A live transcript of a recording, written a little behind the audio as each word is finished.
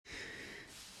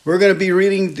We're going to be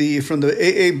reading from the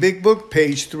AA Big Book,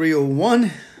 page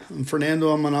 301. I'm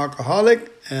Fernando. I'm an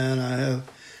alcoholic, and I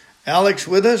have Alex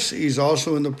with us. He's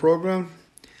also in the program.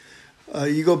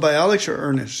 You go by Alex or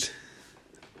Ernest?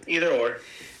 Either or.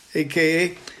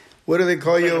 AKA, what do they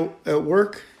call you at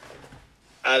work?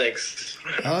 Alex.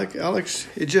 Alex.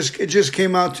 It just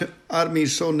came out of me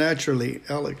so naturally,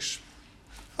 Alex.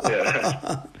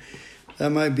 Yeah. That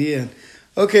might be it.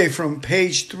 Okay, from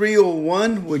page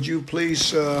 301, would you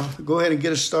please go ahead and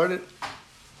get us started?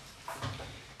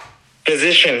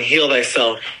 Physician, heal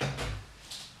thyself.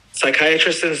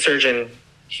 Psychiatrist and surgeon,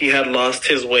 he had lost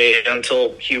his way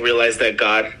until he realized that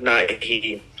God, not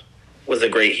he, was a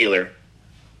great healer.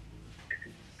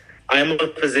 I am a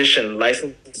physician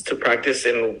licensed to practice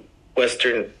in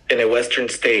a Western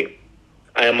state.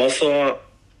 I am also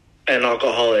an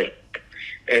alcoholic.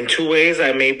 In two ways,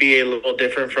 I may be a little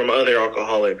different from other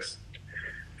alcoholics.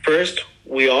 First,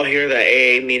 we all hear the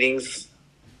AA meetings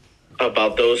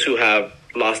about those who have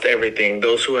lost everything,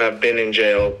 those who have been in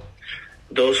jail,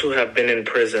 those who have been in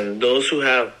prison, those who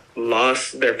have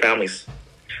lost their families,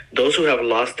 those who have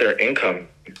lost their income.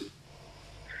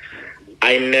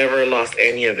 I never lost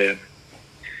any of it.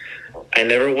 I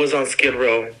never was on Skid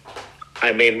Row.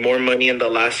 I made more money in the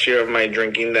last year of my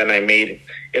drinking than I made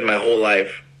in my whole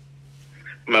life.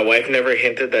 My wife never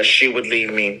hinted that she would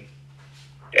leave me.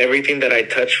 Everything that I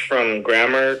touched from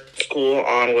grammar school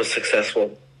on was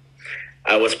successful.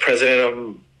 I was president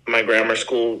of my grammar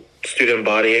school student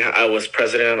body. I was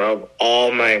president of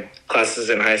all my classes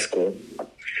in high school.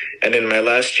 And in my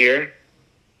last year,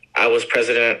 I was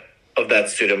president of that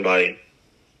student body.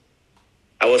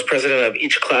 I was president of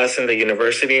each class in the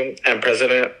university and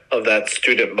president of that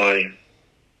student body.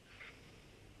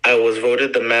 I was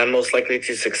voted the man most likely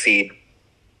to succeed.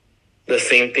 The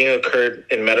same thing occurred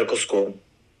in medical school.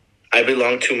 I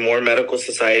belonged to more medical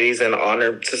societies and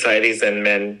honored societies than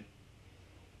men.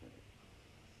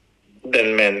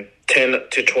 10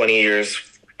 to 20 years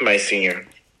my senior.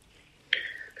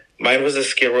 Mine was a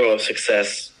skid row of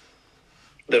success.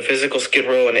 The physical skid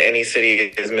row in any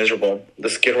city is miserable. The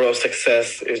skid row of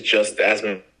success is just as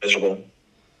miserable.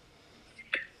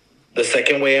 The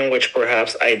second way in which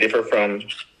perhaps I differ from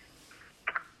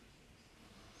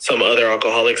some other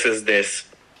alcoholics is this.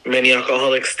 Many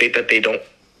alcoholics state that they don't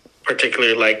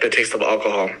particularly like the taste of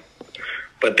alcohol,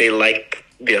 but they like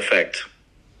the effect.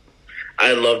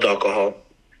 I loved alcohol.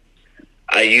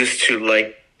 I used to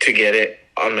like to get it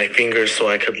on my fingers so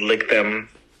I could lick them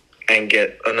and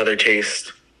get another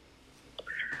taste.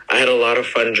 I had a lot of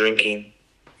fun drinking.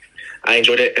 I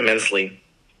enjoyed it immensely.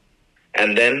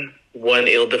 And then, one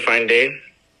ill-defined day,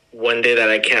 one day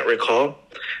that I can't recall,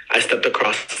 I stepped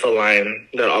across the line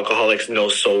that alcoholics know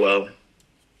so well.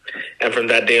 And from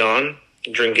that day on,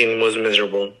 drinking was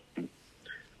miserable.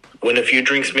 When a few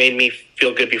drinks made me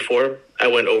feel good before, I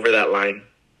went over that line.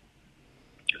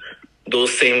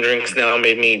 Those same drinks now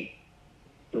made me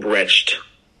wretched.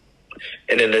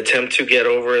 In an attempt to get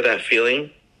over that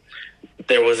feeling,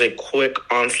 there was a quick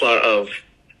onslaught of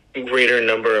greater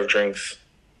number of drinks.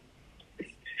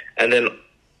 And then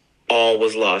all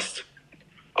was lost.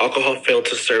 Alcohol failed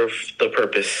to serve the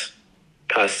purpose.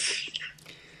 Pass.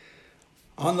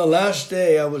 On the last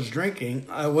day I was drinking,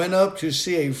 I went up to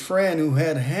see a friend who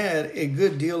had had a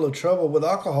good deal of trouble with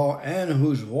alcohol and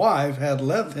whose wife had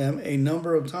left him a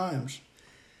number of times.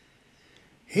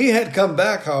 He had come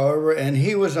back, however, and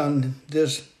he was on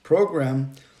this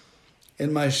program.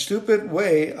 In my stupid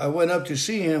way, I went up to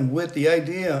see him with the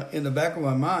idea in the back of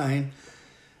my mind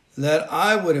that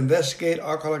I would investigate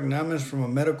Alcoholics Anonymous from a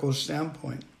medical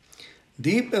standpoint.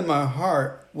 Deep in my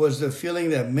heart was the feeling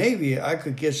that maybe I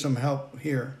could get some help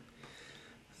here.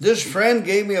 This friend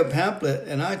gave me a pamphlet,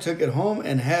 and I took it home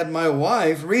and had my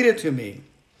wife read it to me.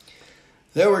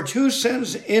 There were two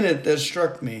sentences in it that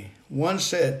struck me. One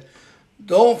said,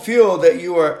 "Don't feel that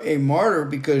you are a martyr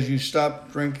because you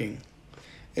stopped drinking."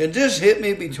 And this hit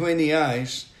me between the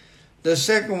eyes. The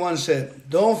second one said,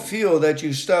 "Don't feel that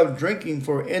you stopped drinking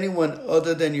for anyone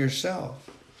other than yourself."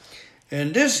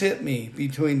 And this hit me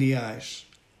between the eyes.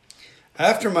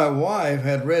 After my wife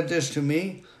had read this to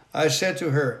me, I said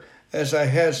to her, as I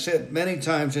had said many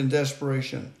times in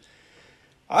desperation,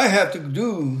 I have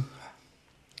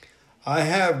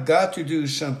got to do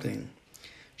something.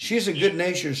 She's a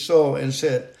good-natured soul and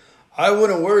said, "I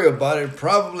wouldn't worry about it.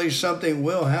 Probably something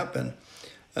will happen."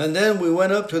 And then we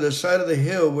went up to the side of the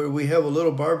hill where we have a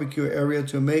little barbecue area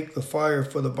to make the fire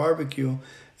for the barbecue.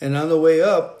 And on the way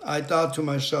up, I thought to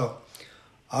myself,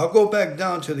 I'll go back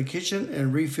down to the kitchen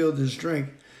and refill this drink.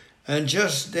 And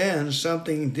just then,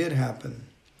 something did happen.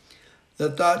 The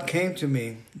thought came to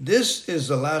me, this is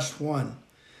the last one.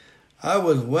 I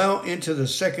was well into the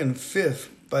second fifth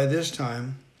by this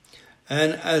time,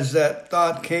 and as that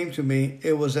thought came to me,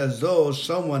 it was as though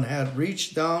someone had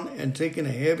reached down and taken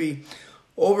a heavy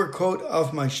overcoat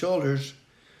off my shoulders,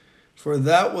 for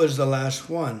that was the last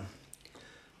one.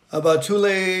 About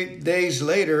 2 days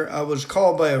later, I was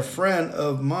called by a friend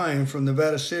of mine from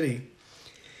Nevada City.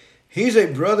 He's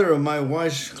a brother of my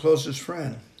wife's closest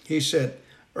friend. He said,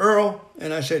 "Earl,"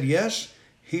 and I said, "Yes."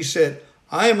 He said,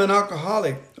 "I am an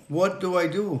alcoholic. What do I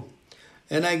do?"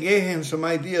 And I gave him some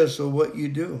ideas of what you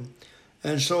do.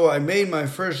 And so I made my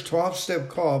first 12-step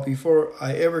call before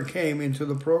I ever came into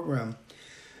the program.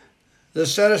 The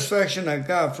satisfaction I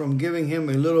got from giving him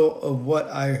a little of what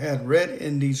I had read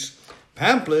in these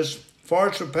pamphlets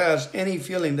far surpassed any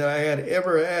feeling that I had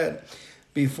ever had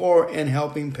before in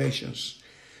helping patients.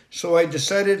 So I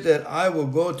decided that I will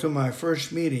go to my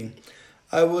first meeting.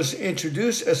 I was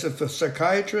introduced as a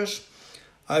psychiatrist.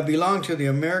 I belong to the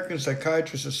American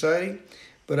Psychiatric Society,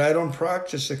 but I don't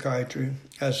practice psychiatry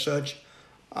as such.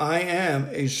 I am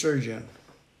a surgeon.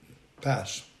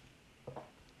 Pass.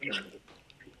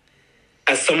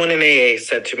 As someone in AA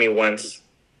said to me once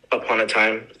upon a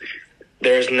time,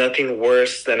 there is nothing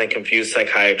worse than a confused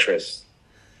psychiatrist.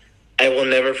 I will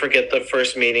never forget the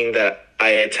first meeting that I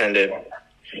attended.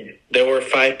 There were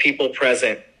 5 people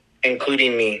present,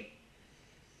 including me.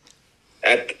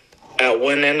 At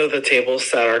one end of the table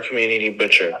sat our community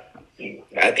butcher.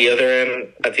 At the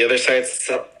other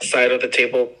side of the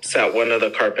table sat one of the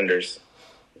carpenters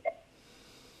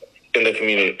in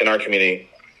our community.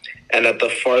 And at the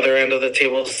farther end of the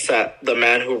table sat the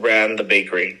man who ran the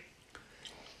bakery.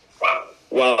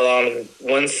 While on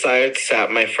one side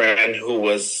sat my friend who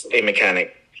was a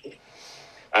mechanic.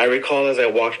 I recall as I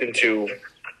walked into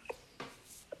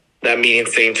that meeting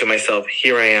saying to myself,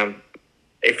 here I am,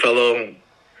 a fellow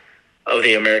of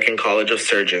the American College of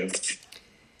Surgeons,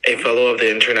 a fellow of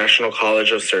the International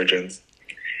College of Surgeons,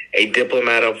 a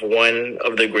diplomat of one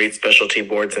of the great specialty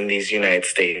boards in these United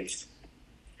States,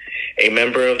 a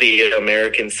member of the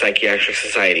American Psychiatric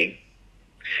Society,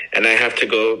 and I have to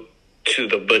go to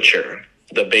the butcher,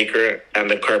 the baker, and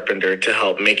the carpenter to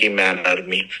help make a man out of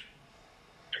me.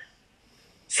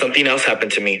 Something else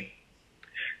happened to me.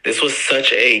 This was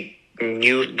such a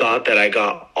new thought that I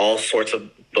got all sorts of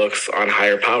books on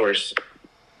higher powers.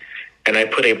 And I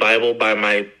put a Bible by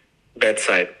my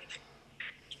bedside.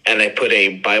 And I put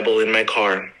a Bible in my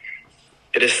car.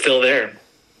 It is still there.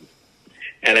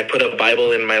 And I put a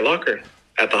Bible in my locker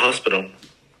at the hospital.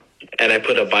 And I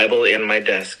put a Bible in my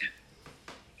desk.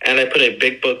 And I put a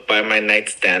big book by my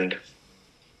nightstand.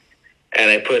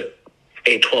 And I put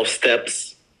a 12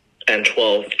 steps and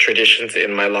 12 traditions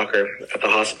in my locker at the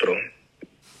hospital.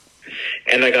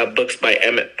 And I got books by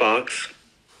Emmett Fox.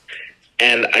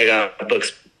 And I got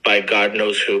books by God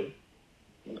knows who.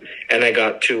 And I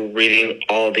got to reading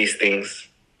all these things.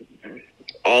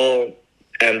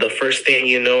 And the first thing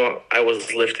you know, I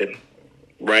was lifted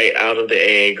right out of the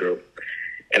AA group.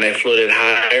 And I floated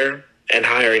higher and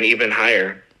higher and even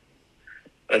higher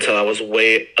until I was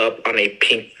way up on a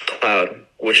pink cloud,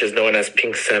 which is known as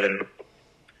Pink 7.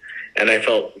 And I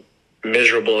felt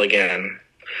miserable again.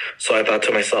 So I thought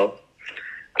to myself,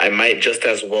 I might just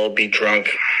as well be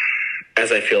drunk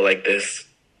as I feel like this.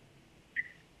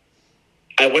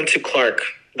 I went to Clark,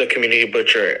 the community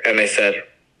butcher, and I said,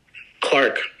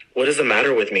 Clark, what is the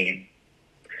matter with me?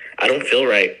 I don't feel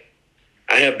right.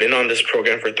 I have been on this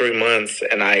program for 3 months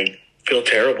and I feel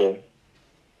terrible.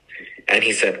 And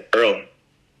he said, Earl,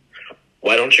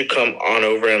 why don't you come on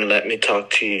over and let me talk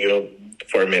to you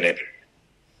for a minute?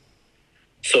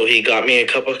 So he got me a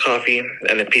cup of coffee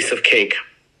and a piece of cake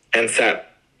and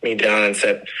sat me down and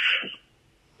said,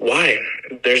 why?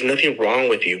 There's nothing wrong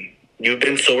with you. You've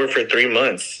been sober for 3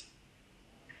 months.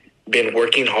 Been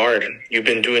working hard. You've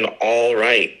been doing all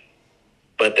right.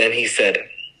 But then he said,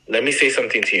 let me say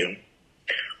something to you.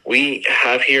 We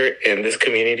have here in this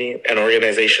community an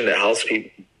organization that helps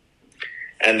people.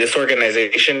 And this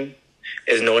organization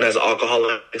is known as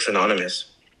Alcoholics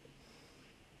Anonymous.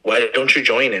 Why don't you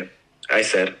join it? I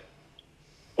said,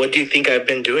 what do you think I've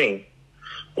been doing?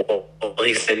 Well,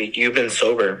 he said, you've been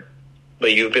sober,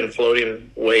 but you've been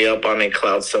floating way up on a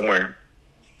cloud somewhere.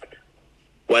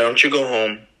 Why don't you go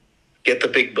home, get the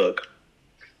big book,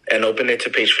 and open it to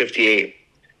page 58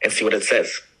 and see what it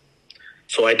says?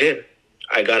 So I did.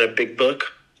 I got a big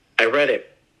book. I read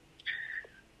it.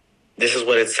 This is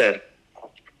what it said.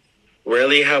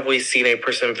 Rarely have we seen a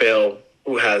person fail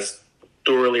who has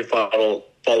thoroughly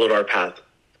followed our path.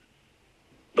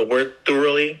 The word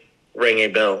thoroughly rang a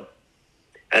bell.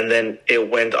 And then it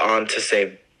went on to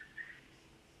say,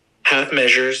 half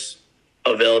measures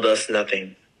availed us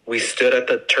nothing. We stood at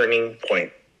the turning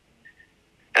point,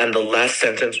 and the last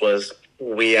sentence was,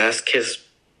 "We ask his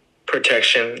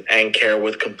protection and care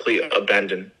with complete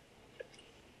abandon."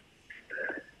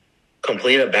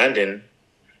 Complete abandon?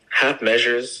 Half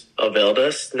measures availed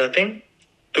us nothing?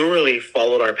 Thoroughly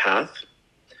followed our path?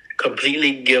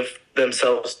 Completely give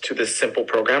themselves to this simple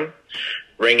program?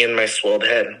 Rang in my swelled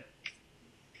head.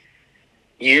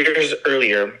 Years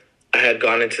earlier, I had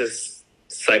gone into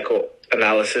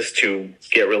psychoanalysis to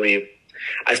get relief.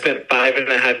 I spent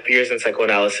 5.5 years in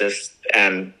psychoanalysis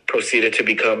and proceeded to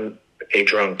become a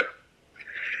drunk.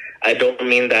 I don't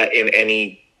mean that in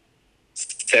any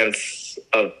sense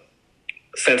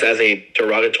as a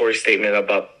derogatory statement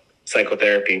about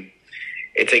psychotherapy.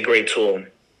 It's a great tool.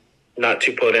 Not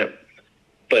too potent,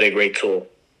 but a great tool.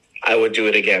 I would do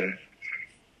it again.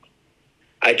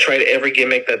 I tried every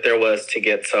gimmick that there was to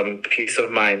get some peace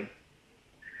of mind,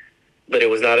 but it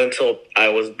was not until I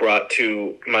was brought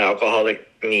to my alcoholic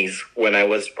knees, when I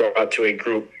was brought to a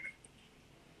group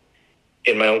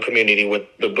in my own community with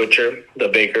the butcher, the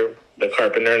baker, the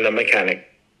carpenter, and the mechanic,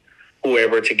 who were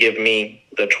able to give me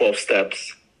the 12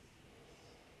 steps,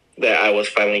 that I was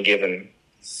finally given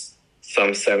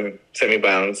some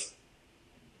semi-bounds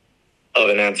of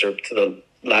an answer to the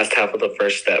last half of the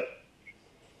first step.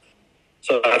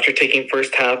 So after taking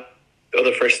first half of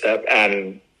the first step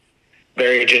and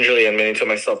very gingerly admitting to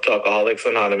myself to Alcoholics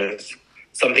Anonymous,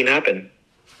 something happened.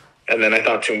 And then I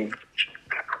thought to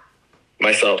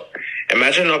myself,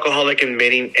 imagine an alcoholic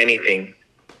admitting anything.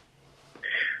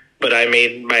 But I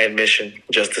made my admission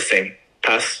just the same.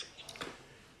 Pass.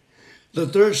 The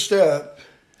third step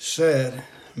said,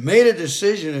 made a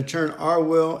decision to turn our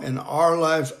will and our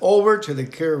lives over to the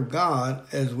care of God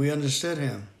as we understood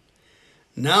him.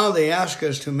 Now they ask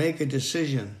us to make a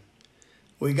decision.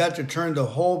 We got to turn the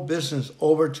whole business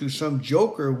over to some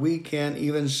joker we can't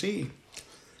even see.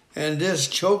 And this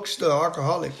chokes the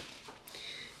alcoholic.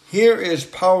 Here is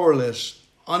powerless,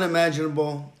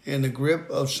 unimaginable, in the grip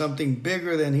of something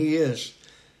bigger than he is.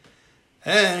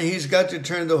 And he's got to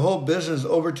turn the whole business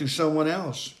over to someone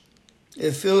else.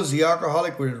 It fills the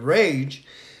alcoholic with rage.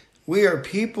 We are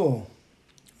people.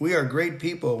 We are great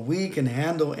people. We can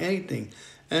handle anything.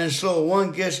 And so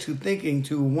one gets to thinking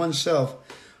to oneself,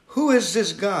 who is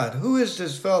this God? Who is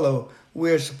this fellow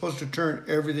we are supposed to turn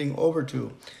everything over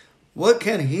to? What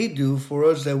can he do for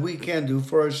us that we can't do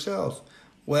for ourselves?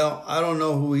 Well, I don't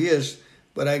know who he is,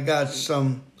 but I got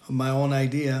some of my own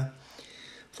idea.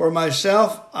 For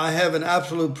myself, I have an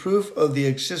absolute proof of the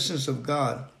existence of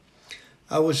God.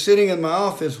 I was sitting in my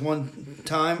office one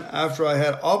time after I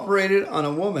had operated on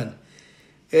a woman.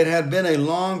 It had been a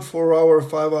long 4-hour,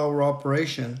 5-hour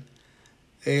operation,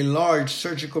 a large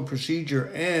surgical procedure,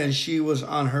 and she was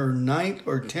on her 9th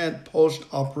or 10th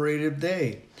post-operative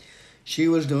day. She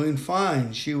was doing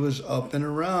fine. She was up and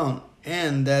around.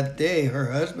 And that day,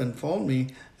 her husband phoned me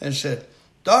and said,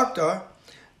 "Doctor,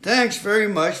 thanks very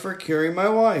much for curing my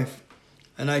wife."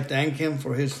 And I thanked him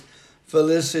for his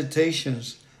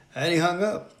felicitations. And he hung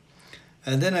up.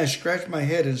 And then I scratched my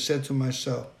head and said to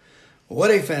myself, what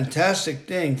a fantastic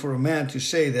thing for a man to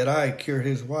say that I cured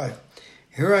his wife.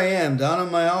 Here I am down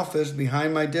in my office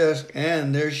behind my desk,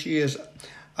 and there she is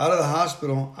out of the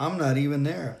hospital. I'm not even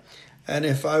there. And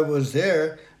if I was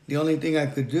there, the only thing I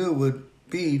could do would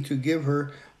be to give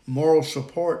her moral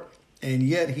support. And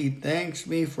yet he thanks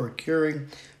me for curing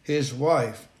his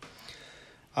wife.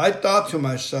 I thought to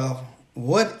myself,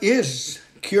 what is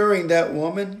curing that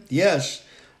woman? Yes,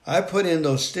 I put in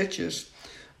those stitches.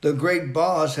 The great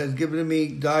boss has given me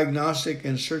diagnostic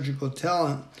and surgical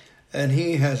talent, and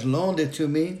he has loaned it to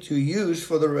me to use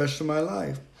for the rest of my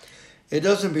life. It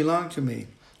doesn't belong to me.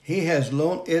 He has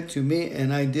loaned it to me,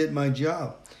 and I did my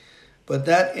job. But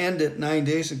that ended 9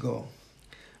 days ago.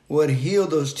 What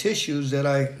healed those tissues that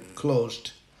I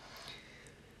closed?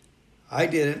 I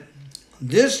didn't.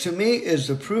 This to me is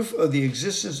the proof of the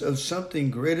existence of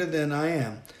something greater than I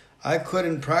am. I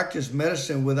couldn't practice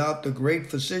medicine without the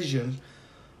great physicians.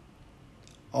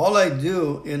 All I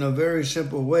do in a very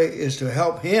simple way is to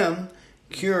help him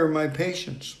cure my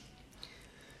patients.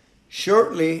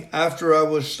 Shortly after I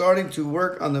was starting to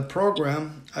work on the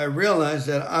program, I realized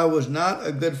that I was not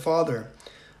a good father.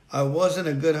 I wasn't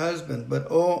a good husband,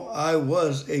 but I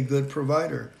was a good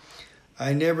provider.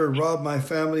 I never robbed my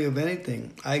family of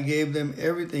anything. I gave them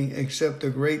everything except the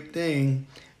great thing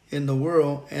in the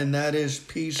world, and that is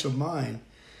peace of mind.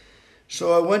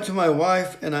 So I went to my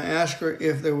wife and I asked her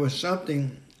if there was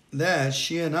something that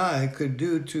she and I could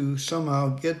do to somehow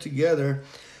get together,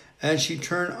 and she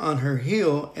turned on her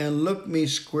heel and looked me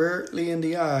squarely in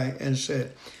the eye and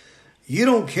said, "You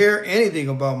don't care anything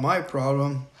about my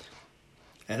problem."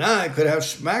 and I could have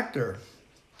smacked her.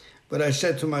 But I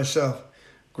said to myself,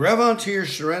 grab onto your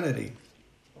serenity.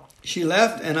 She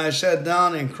left, and I sat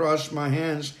down and crossed my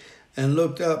hands and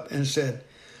looked up and said,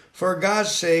 for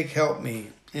God's sake, help me.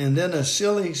 And then a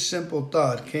silly, simple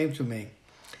thought came to me.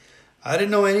 I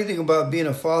didn't know anything about being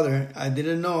a father. I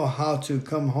didn't know how to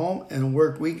come home and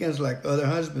work weekends like other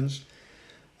husbands.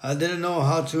 I didn't know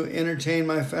how to entertain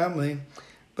my family.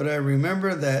 But I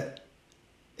remember that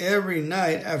every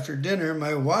night after dinner,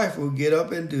 my wife would get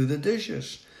up and do the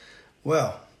dishes.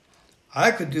 Well, I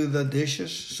could do the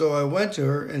dishes, so I went to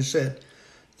her and said,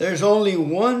 there's only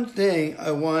one thing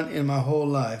I want in my whole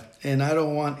life, and I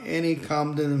don't want any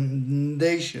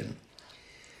commendation.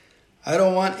 I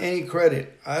don't want any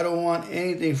credit. I don't want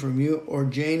anything from you or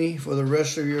Janie for the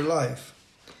rest of your life,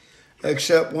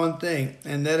 except one thing,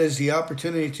 and that is the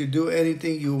opportunity to do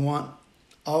anything you want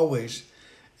always.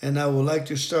 And I would like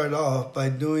to start off by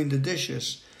doing the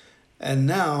dishes. And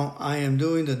now I am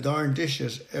doing the darn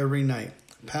dishes every night.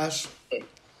 Pass.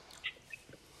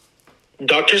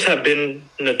 Doctors have been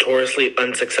notoriously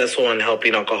unsuccessful in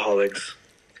helping alcoholics.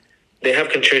 They have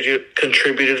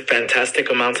contributed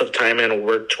fantastic amounts of time and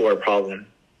work to our problem.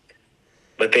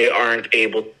 But they aren't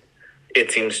able,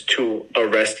 it seems, to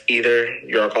arrest either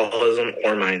your alcoholism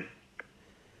or mine.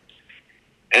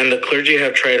 And the clergy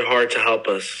have tried hard to help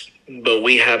us, but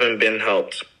we haven't been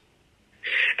helped.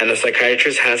 And the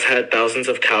psychiatrist has had thousands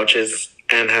of couches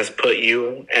and has put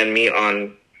you and me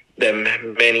on them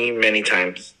many, many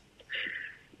times.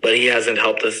 But he hasn't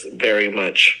helped us very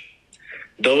much.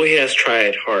 Though he has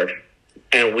tried hard,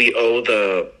 and we owe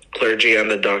the clergy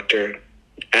and the doctor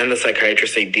and the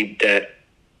psychiatrist a deep debt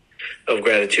of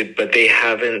gratitude, but they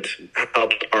haven't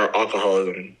helped our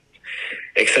alcoholism,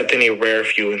 except in a rare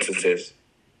few instances.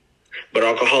 But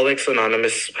Alcoholics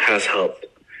Anonymous has helped.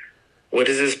 What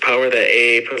is this power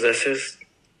that AA possesses?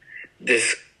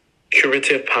 This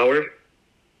curative power?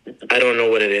 I don't know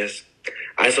what it is.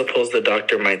 I suppose the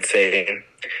doctor might say,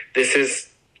 this is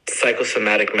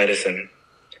psychosomatic medicine.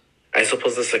 I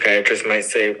suppose the psychiatrist might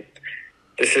say,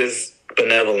 this is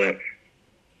benevolent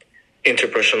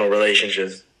interpersonal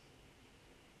relationships.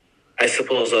 I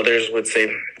suppose others would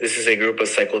say, this is a group of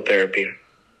psychotherapy.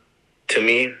 To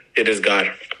me, it is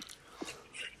God.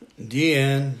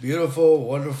 Deanne, beautiful,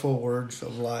 wonderful words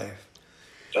of life.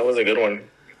 That was a good one.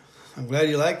 I'm glad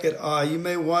you liked it. You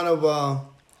may want to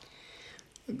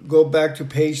go back to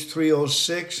page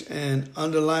 306 and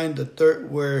underline the third,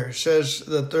 where it says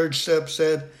the third step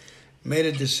said, made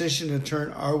a decision to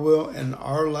turn our will and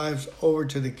our lives over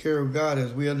to the care of God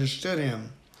as we understood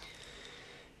Him.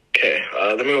 Okay,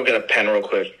 let me go get a pen real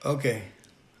quick. Okay.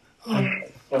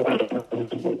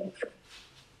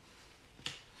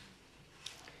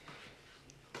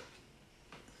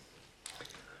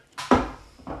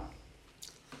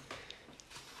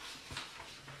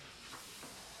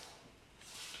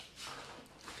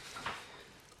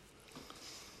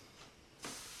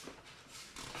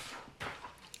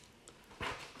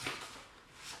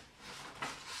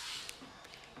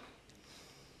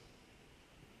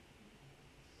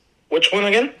 Which one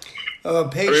again?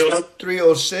 Page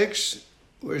 306,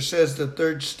 where it says the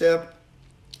third step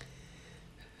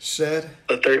said.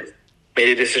 The third made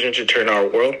a decision to turn our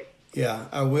world. Yeah,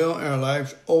 our will and our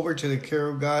lives over to the care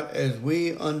of God as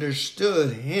we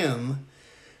understood Him.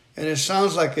 And it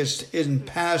sounds like it's in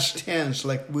past tense,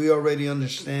 like we already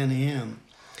understand Him.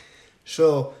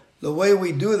 So the way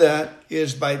we do that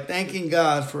is by thanking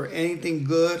God for anything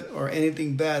good or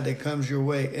anything bad that comes your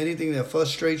way, anything that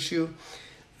frustrates you,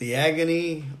 the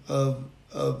agony of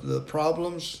the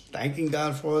problems, thanking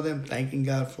God for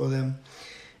them,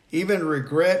 even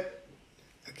regret,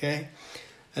 okay?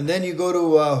 And then you go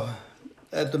to,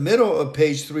 at the middle of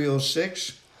page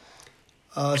 306,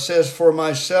 says, for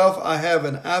myself, I have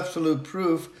an absolute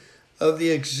proof of the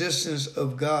existence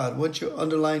of God. Wouldn't you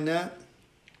underline that?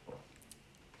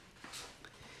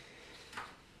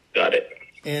 Got it.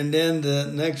 And then the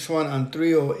next one on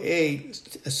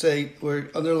 308, say,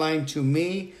 we're underlined to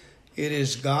me, it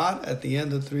is God at the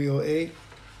end of 308.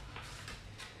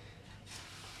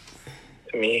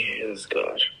 To me, it is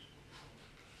God.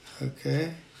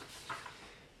 Okay.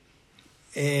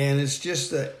 And it's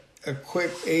just a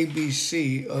quick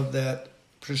ABC of that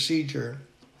procedure.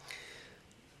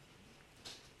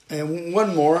 And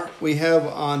one more we have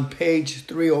on page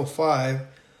 305,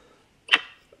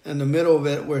 in the middle of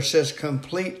it, where it says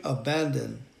complete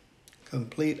abandon.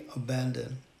 Complete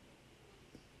abandon.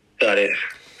 Got it.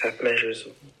 Half measures.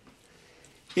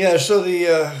 Yeah, so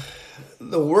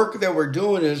the work that we're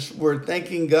doing is we're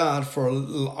thanking God for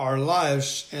our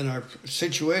lives and our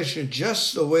situation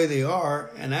just the way they are,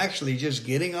 and actually just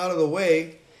getting out of the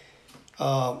way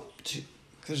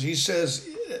because he says,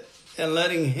 and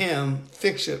letting him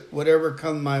fix it, whatever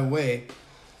comes my way.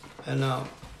 And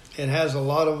it has a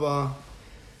lot of,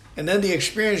 and then the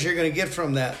experience you're going to get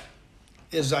from that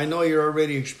is, I know you're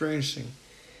already experiencing.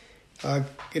 Can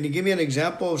you give me an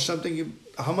example of something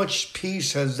how much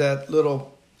peace has that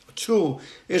little tool?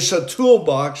 It's a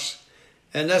toolbox,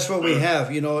 and that's what we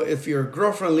have. You know, if your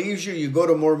girlfriend leaves you, you go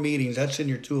to more meetings. That's in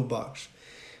your toolbox.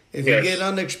 If you get an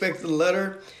unexpected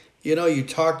letter, you know, you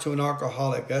talk to an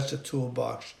alcoholic. That's a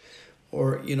toolbox.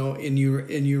 Or, you know, and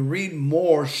you read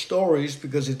more stories,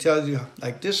 because it tells you,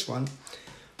 like this one,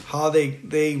 how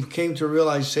they came to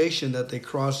realization that they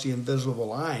crossed the invisible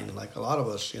line, like a lot of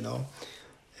us, you know,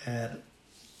 and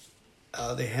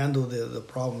they handle the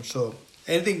problem. So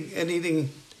anything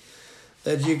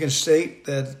that you can state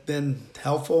that's been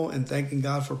helpful in thanking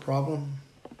God for problem?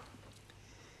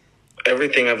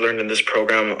 Everything I've learned in this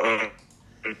program,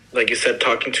 like you said,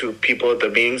 talking to people at the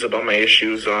meetings about my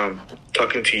issues,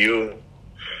 talking to you,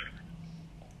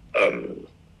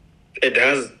 it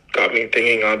has got me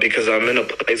thinking, because I'm in a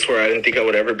place where I didn't think I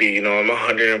would ever be. You know, I'm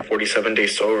 147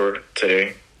 days sober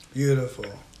today. Beautiful.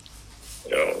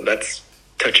 You know, that's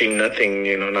touching nothing,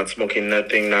 you know, not smoking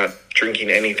nothing, not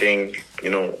drinking anything, you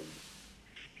know.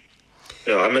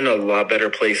 You know, I'm in a lot better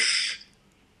place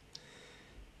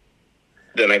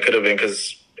than I could have been,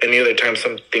 because any other time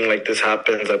something like this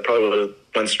happens, I probably would have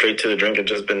went straight to the drink and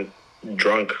just been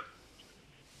drunk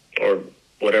or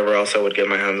whatever else I would get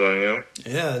my hands on, you know?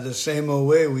 Yeah, the same old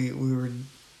way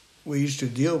we used to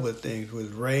deal with things,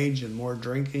 with rage and more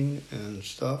drinking and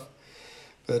stuff.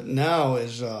 But now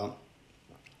is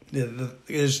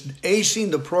acing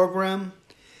the program.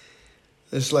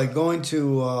 It's like going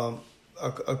to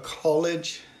a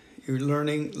college. You're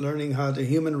learning how the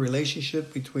human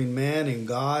relationship between man and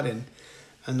God,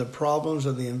 and the problems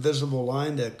of the invisible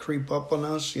line that creep up on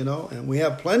us, you know. And we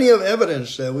have plenty of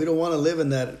evidence that we don't want to live in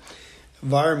that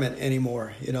environment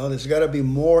anymore. You know, there's got to be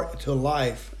more to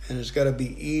life, and it's got to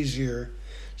be easier.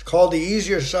 It's called the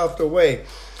easier, softer way.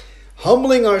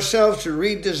 Humbling ourselves to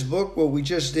read this book, what we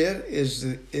just did, is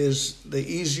the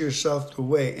easier, softer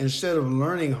way. Instead of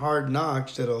learning hard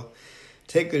knocks that'll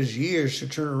take us years to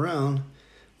turn around,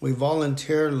 we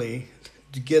voluntarily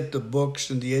get the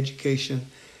books and the education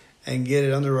and get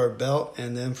it under our belt,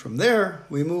 and then from there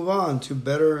we move on to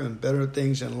better and better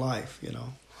things in life, you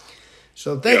know.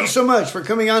 So thank you so much for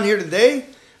coming on here today.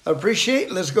 I appreciate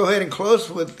it. Let's go ahead and close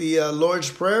with the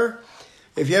Lord's Prayer.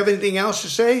 If you have anything else to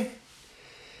say.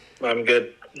 I'm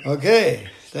good. Okay.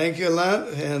 Thank you a lot.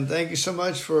 And thank you so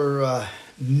much for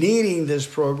needing this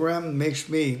program. It makes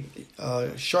me,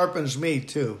 sharpens me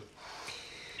too.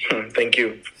 Thank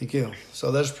you. Thank you. So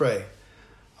let's pray.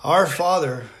 Our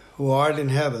Father, who art in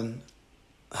heaven,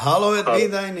 hallowed be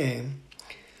thy name.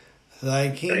 Thy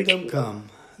kingdom come.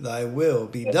 Thy will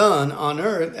be done on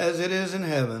earth as it is in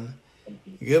heaven.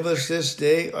 Give us this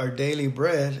day our daily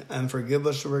bread, and forgive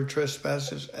us our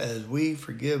trespasses as we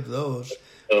forgive those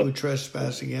who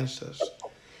trespass against us.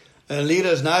 And lead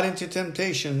us not into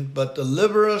temptation, but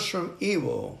deliver us from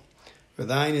evil. For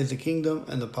thine is the kingdom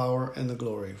and the power and the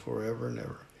glory forever and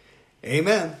ever.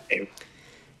 Amen. Amen.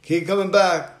 Keep coming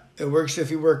back. It works if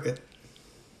you work it.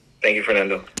 Thank you,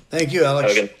 Fernando. Thank you,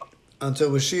 Alex. Until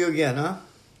we see you again, huh?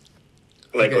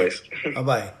 Likewise. Okay.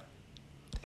 Bye-bye.